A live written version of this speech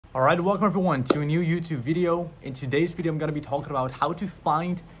All right, welcome everyone to a new YouTube video. In today's video, I'm going to be talking about how to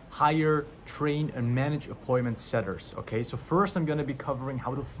find, hire, train, and manage appointment setters. Okay, so first I'm going to be covering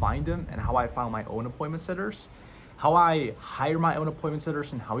how to find them and how I found my own appointment setters, how I hire my own appointment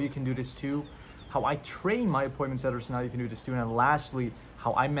setters and how you can do this too, how I train my appointment setters and how you can do this too, and then lastly,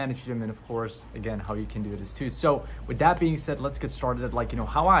 how I manage them, and of course, again, how you can do this too. So with that being said, let's get started at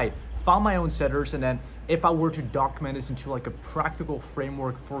how I found my own setters, and then if I were to document this into like a practical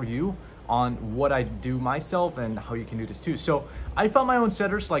framework for you on what I do myself and how you can do this too. So I found my own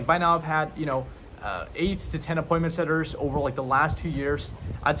setters. Like by now I've had 8 to 10 appointment setters over like the last 2 years.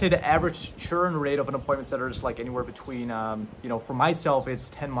 I'd say the average churn rate of an appointment setter is like anywhere between for myself it's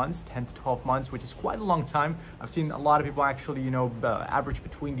 10 to 12 months, which is quite a long time. I've seen a lot of people actually average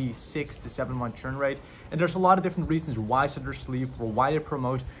between the 6 to 7 month churn rate, and there's a lot of different reasons why setters leave or why they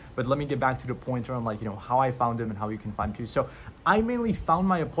promote. But let me get back to the point on how I found them and how you can find them too. So I mainly found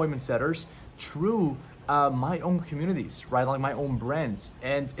my appointment setters through my own communities, right? Like my own brands.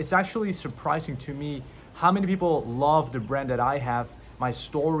 And it's actually surprising to me how many people love the brand that I have, my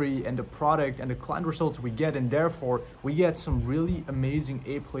story and the product and the client results we get. And therefore we get some really amazing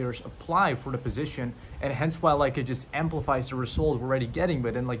A players apply for the position. And hence why it just amplifies the result we're already getting,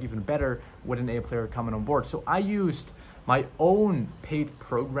 but then even better with an A player coming on board. So I used my own paid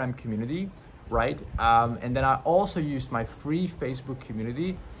program community, right? And then I also used my free Facebook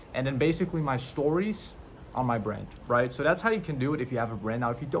community, and then basically my stories on my brand, right? So that's how you can do it if you have a brand.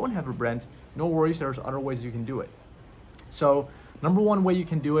 Now, if you don't have a brand, no worries, there's other ways you can do it. So number one way you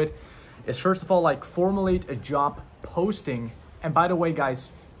can do it is, first of all, formulate a job posting. And by the way,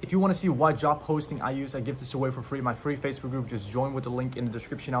 guys, if you want to see what job posting I use, I give this away for free. My free Facebook group, just join with the link in the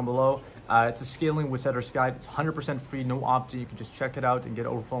description down below. It's a Scaling with Setters guide. It's 100% free, no opt-in. You can just check it out and get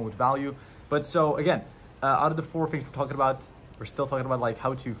overflowing with value. But so again, out of the 4 things we're still talking about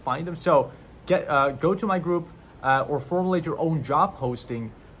how to find them. So go to my group or formulate your own job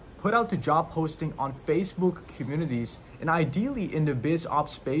posting. Put out the job posting on Facebook communities, and ideally in the biz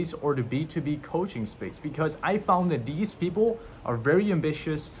ops space or the B2B coaching space, because I found that these people are very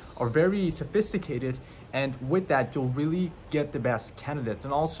ambitious, are very sophisticated, and with that you'll really get the best candidates.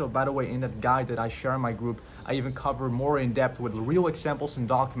 And also, by the way, in that guide that I share in my group, I even cover more in depth with real examples and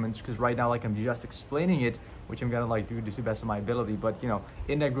documents, because right now I'm just explaining it, which I'm gonna do to the best of my ability. But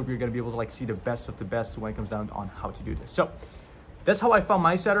in that group you're gonna be able to see the best of the best when it comes down on how to do this. So that's how I found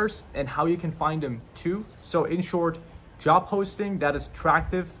my setters and how you can find them too. So in short, job posting that is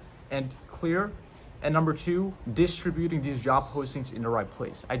attractive and clear. And number 2, distributing these job postings in the right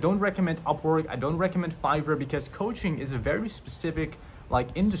place. I don't recommend Upwork. I don't recommend Fiverr, because coaching is a very specific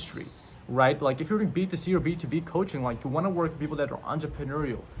industry, right? If you're doing B2C or B2B coaching, you want to work with people that are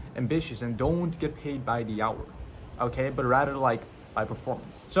entrepreneurial, ambitious, and don't get paid by the hour, okay? But rather by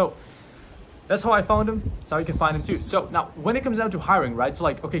performance. So that's how I found them. That's how you can find them too. So now when it comes down to hiring, right? So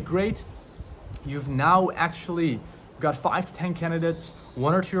okay, great. You've now actually got 5 to 10 candidates,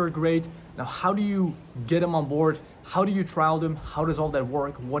 1 or 2 are great. Now, how do you get them on board? How do you trial them? How does all that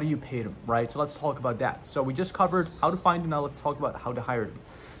work? What do you pay them, right? So let's talk about that. So we just covered how to find them. Now let's talk about how to hire them.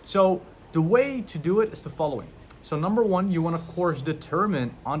 So the way to do it is the following. So number 1, you want to, of course,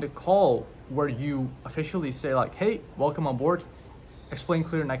 determine on the call where you officially say hey, welcome on board. Explain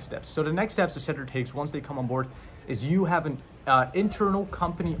clear next steps. So the next steps the setter takes once they come on board is you have an internal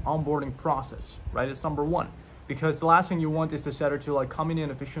company onboarding process, right? It's number 1, because the last thing you want is the setter to come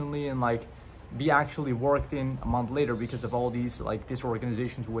in efficiently and be actually worked in a month later because of all these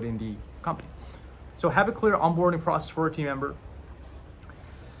disorganizations within the company. So have a clear onboarding process for a team member.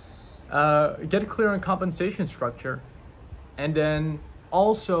 Get clear on compensation structure, and then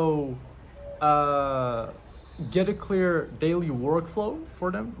also get a clear daily workflow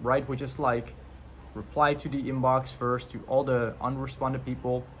for them, right? Which is reply to the inbox first to all the unresponded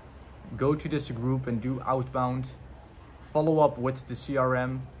people, go to this group and do outbound, follow up with the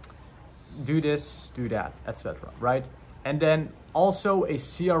CRM, do this, do that, etc., right? And then also a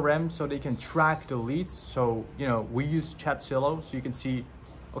CRM so they can track the leads. So we use Chatzillow, so you can see,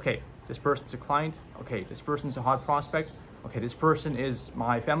 okay, this person's a client, okay, this person's a hot prospect, okay, this person is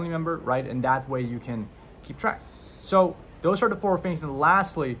my family member, right? And that way you can keep track. So those are the 4 things. And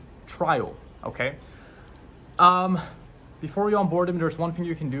lastly, trial, okay? Before you onboard them, there's one thing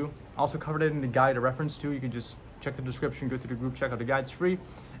you can do. I also covered it in the guide, a reference to. You can just check the description, go to the group, check out the guide, it's free.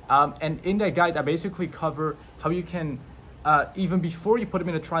 And in that guide, I basically cover how you can, even before you put them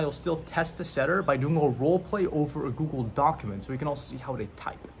in a trial, still test the setter by doing a role play over a Google document, so you can also see how they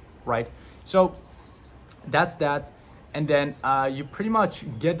type, right? So that's that. And then you pretty much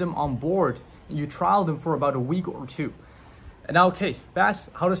get them on board. You trial them for about a week or 2. And now, okay, Bas,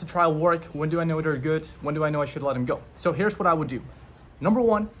 how does the trial work? When do I know they're good? When do I know I should let them go? So here's what I would do. Number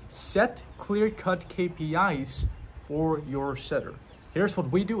one, set clear-cut KPIs for your setter. Here's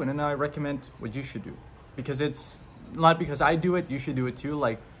what we do, and then I recommend what you should do. Because it's not because I do it, you should do it too.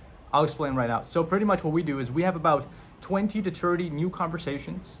 Like, I'll explain right now. So pretty much what we do is we have about 20 to 30 new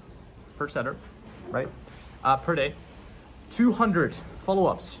conversations per setter, right? Per day. 200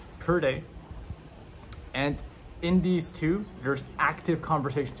 follow-ups per day. And in these two, there's active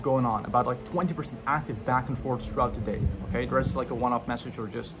conversations going on, about like 20% active back and forth throughout the day, okay? The rest is like a one-off message or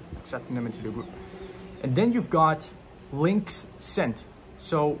just accepting them into the group. And then you've got links sent.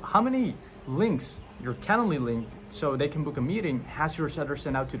 So how many links, your Calendly link, so they can book a meeting, has your setter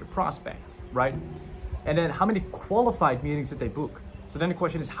sent out to the prospect, right? And then how many qualified meetings did they book? So then the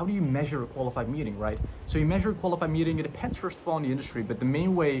question is, how do you measure a qualified meeting, right? So you measure a qualified meeting, it depends first of all on the industry, but the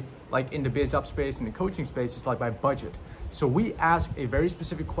main way, like in the biz up space and the coaching space, is like by budget. So we ask a very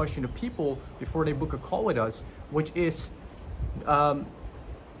specific question to people before they book a call with us, which is,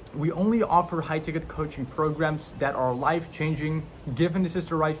 we only offer high-ticket coaching programs that are life-changing, given this is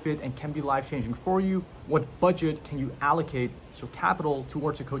the right fit and can be life-changing for you. What budget can you allocate, so capital,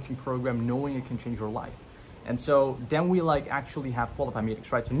 towards a coaching program, knowing it can change your life? And so then we like actually have qualified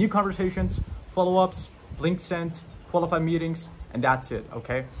meetings, right? So new conversations, follow-ups, link sent, qualified meetings, and that's it,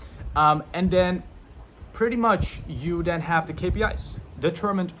 okay? And then pretty much you then have the KPIs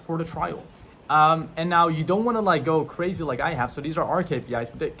determined for the trial. And now you don't want to like go crazy like I have. So these are our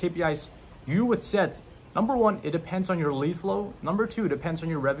KPIs, but the KPIs you would set, number one, it depends on your lead flow. Number two, it depends on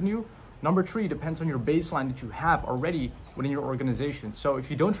your revenue. Number three, depends on your baseline that you have already within your organization. So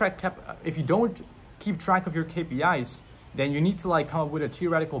if you don't keep track of your KPIs, then you need to like come up with a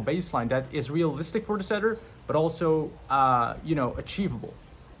theoretical baseline that is realistic for the setter, but also, achievable,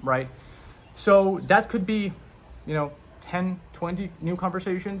 right? So that could be, 10, 20 new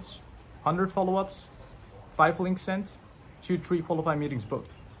conversations, 100 follow-ups, 5 links sent, 2-3 qualified meetings booked,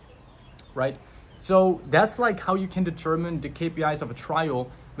 right? So that's like how you can determine the KPIs of a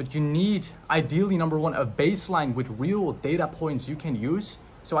trial, but you need, ideally, number one, a baseline with real data points you can use.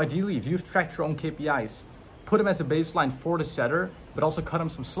 So ideally, if you've tracked your own KPIs, put them as a baseline for the setter, but also cut them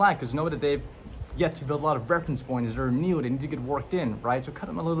some slack, because know that they've yet to build a lot of reference points. They're new, they need to get worked in, right? So cut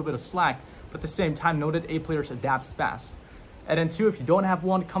them a little bit of slack, but at the same time, know that A players adapt fast. And then two, if you don't have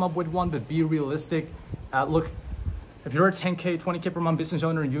one, come up with one, but be realistic. Look, if you're a 10K, 20K per month business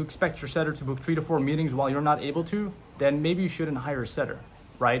owner and you expect your setter to book 3 to 4 meetings while you're not able to, then maybe you shouldn't hire a setter,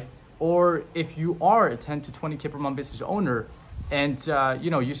 right? Or if you are a 10 to 20K per month business owner, and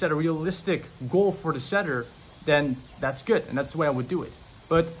you set a realistic goal for the setter, then that's good, and that's the way I would do it.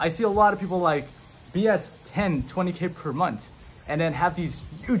 But I see a lot of people like be at 10, 20K per month, and then have these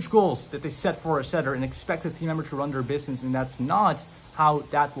huge goals that they set for a setter and expect the team member to run their business, and that's not how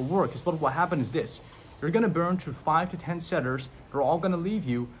that will work. Because what will happen is this: you're gonna burn through 5 to 10 setters. They're all gonna leave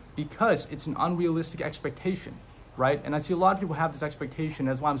you because it's an unrealistic expectation, right? And I see a lot of people have this expectation.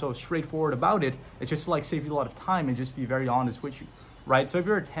 That's why I'm so straightforward about it. It's just to like save you a lot of time and just be very honest with you, right? So if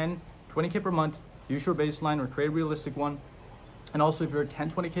you're at 10, 20K per month, use your baseline or create a realistic one. And also if you're at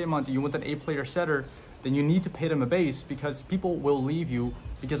 10, 20K a month and you want an A-player setter, then you need to pay them a base, because people will leave you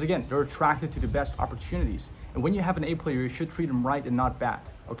because, again, they're attracted to the best opportunities. And when you have an A-player, you should treat them right and not bad,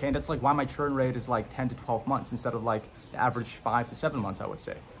 okay? And that's like why my churn rate is like 10 to 12 months instead of like the average 5 to 7 months, I would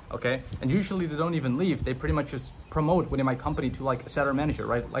say, okay? And usually they don't even leave. They pretty much just promote within my company to like a setter manager,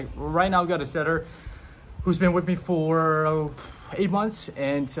 right? Like right now, I've got a setter who's been with me for 8 months,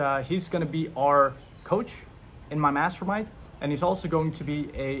 and he's gonna be our coach in my mastermind, and he's also going to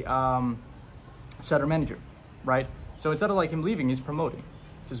be a setter manager, right? So instead of like him leaving, he's promoting.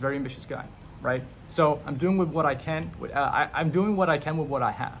 He's a very ambitious guy, right? So I'm doing with what I can. I'm doing what I can with what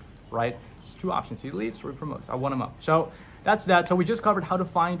I have, right? It's 2 options: he leaves or he promotes. I want him up. So that's that. So we just covered how to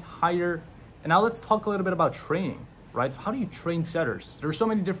find, hire, and now let's talk a little bit about training, right? So how do you train setters? There are so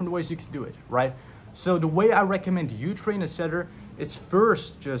many different ways you can do it, right? So the way I recommend you train a setter is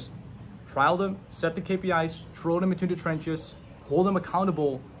first just trial them, set the KPIs, throw them into the trenches, hold them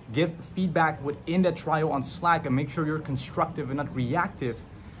accountable, give feedback within that trial on Slack, and make sure you're constructive and not reactive.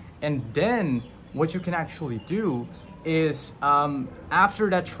 And then what you can actually do is after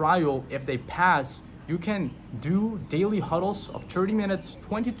that trial, if they pass, you can do daily huddles of 30 minutes,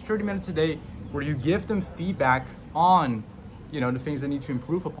 20 to 30 minutes a day, where you give them feedback on the things they need to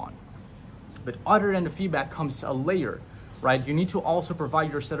improve upon. But other than the feedback comes a layer, right? You need to also provide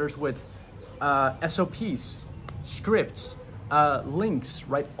your setters with SOPs, scripts, links,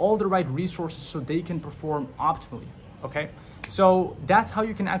 right? All the right resources so they can perform optimally, okay? So that's how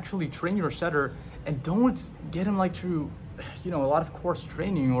you can actually train your setter, and don't get them like through a lot of course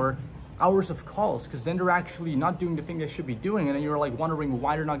training or hours of calls, because then they're actually not doing the thing they should be doing, and then you're like wondering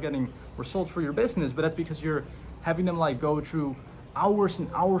why they're not getting results for your business. But that's because you're having them like go through hours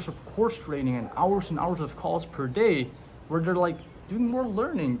and hours of course training and hours of calls per day, where they're like doing more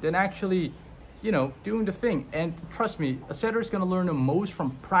learning than actually doing the thing. And trust me, a setter is going to learn the most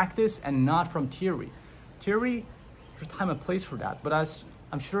from practice and not from theory. Theory, there's time and place for that, but as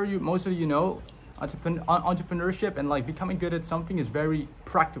I'm sure most of you know, entrepreneurship and like becoming good at something is very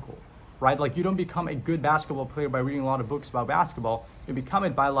practical, right? Like you don't become a good basketball player by reading a lot of books about basketball. You become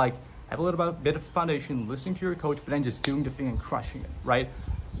it by like have a little bit of foundation, listening to your coach, but then just doing the thing and crushing it, right?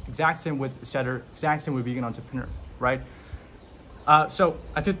 Exact same with setter, exact same with being an entrepreneur, right? So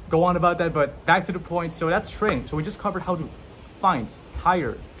I could go on about that, but back to the point. So that's training. So we just covered how to find,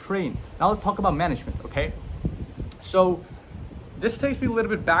 hire, train. Now let's talk about management, okay? So this takes me a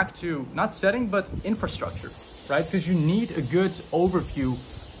little bit back to not setting, but infrastructure, right? Because you need a good overview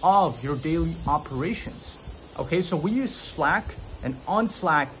of your daily operations. Okay, so we use Slack, and on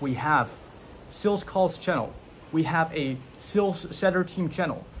Slack we have sales calls channel, we have a sales setter team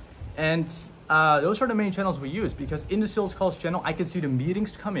channel, and those are the main channels we use, because in the sales calls channel I can see the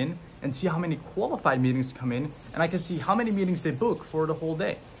meetings come in and see how many qualified meetings come in, and I can see how many meetings they book for the whole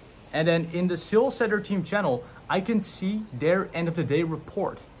day. And then in the sales setter team channel, I can see their end of the day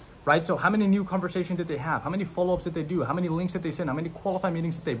report, right? So how many new conversations did they have? How many follow-ups did they do? How many links did they send? How many qualified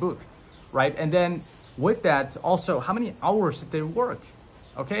meetings did they book, right? And then with that, also, how many hours did they work?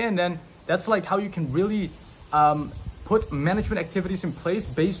 Okay, and then that's like how you can really put management activities in place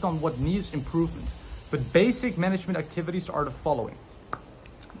based on what needs improvement. But basic management activities are the following.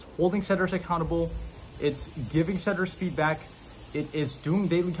 It's holding setters accountable. It's giving setters feedback. It is doing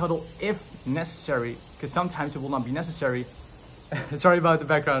daily huddle if necessary, because sometimes it will not be necessary. Sorry about the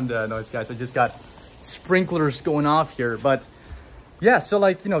background noise, guys. I just got sprinklers going off here. But yeah, so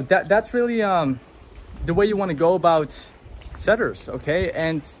like, that's really the way you want to go about setters, okay?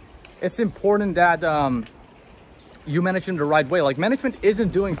 And it's important that you manage them the right way. Like management isn't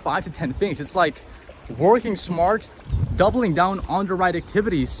doing 5 to 10 things. It's like working smart, doubling down on the right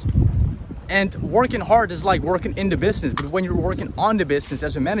activities. And working hard is like working in the business, but when you're working on the business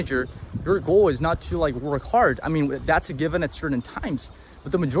as a manager, your goal is not to like work hard. I mean, that's a given at certain times,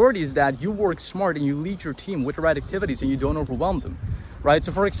 but the majority is that you work smart and you lead your team with the right activities and you don't overwhelm them, right?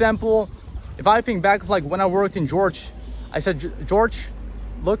 So for example, if I think back of like when I worked in George, I said, George,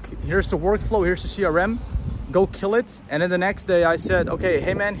 look, here's the workflow, here's the CRM, go kill it. And then the next day I said, okay,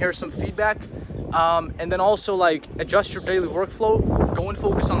 hey man, here's some feedback. And then also like adjust your daily workflow, go and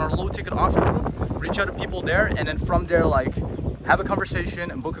focus on our low ticket offer group, reach out to people there, and then from there like have a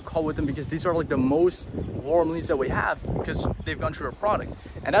conversation and book a call with them, because these are like the most warm leads that we have because they've gone through our product.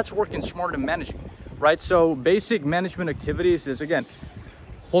 And that's working smarter than managing, right? So basic management activities is, again,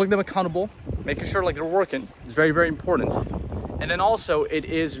 holding them accountable, making sure like they're working. It's very, very important. And then also it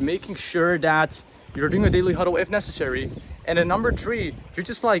is making sure that you're doing a daily huddle if necessary. And then number 3, you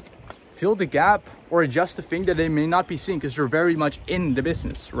just like fill the gap or adjust the thing that they may not be seeing because you're very much in the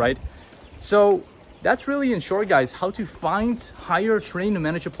business, right? So that's really in short, guys, how to find, hire, train, and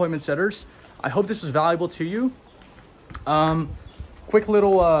manage appointment setters. I hope this was valuable to you. Quick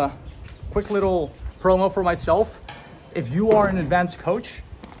little promo for myself. If you are an advanced coach,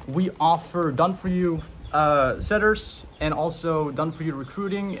 we offer done for you setters and also done for you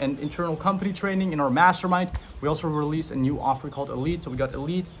recruiting and internal company training in our mastermind. We also released a new offer called Elite. So we got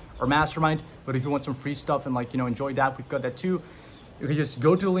Elite or Mastermind, but if you want some free stuff and like, enjoy that, we've got that too. You can just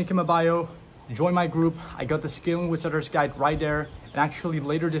go to the link in my bio, join my group. I got the Scaling with Setters guide right there. And actually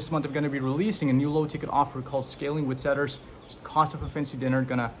later this month, I'm gonna be releasing a new low ticket offer called Scaling with Setters. Just the cost of a fancy dinner,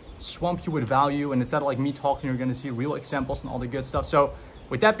 gonna swamp you with value. And instead of like me talking, you're gonna see real examples and all the good stuff. So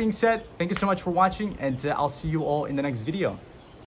with that being said, thank you so much for watching, and I'll see you all in the next video.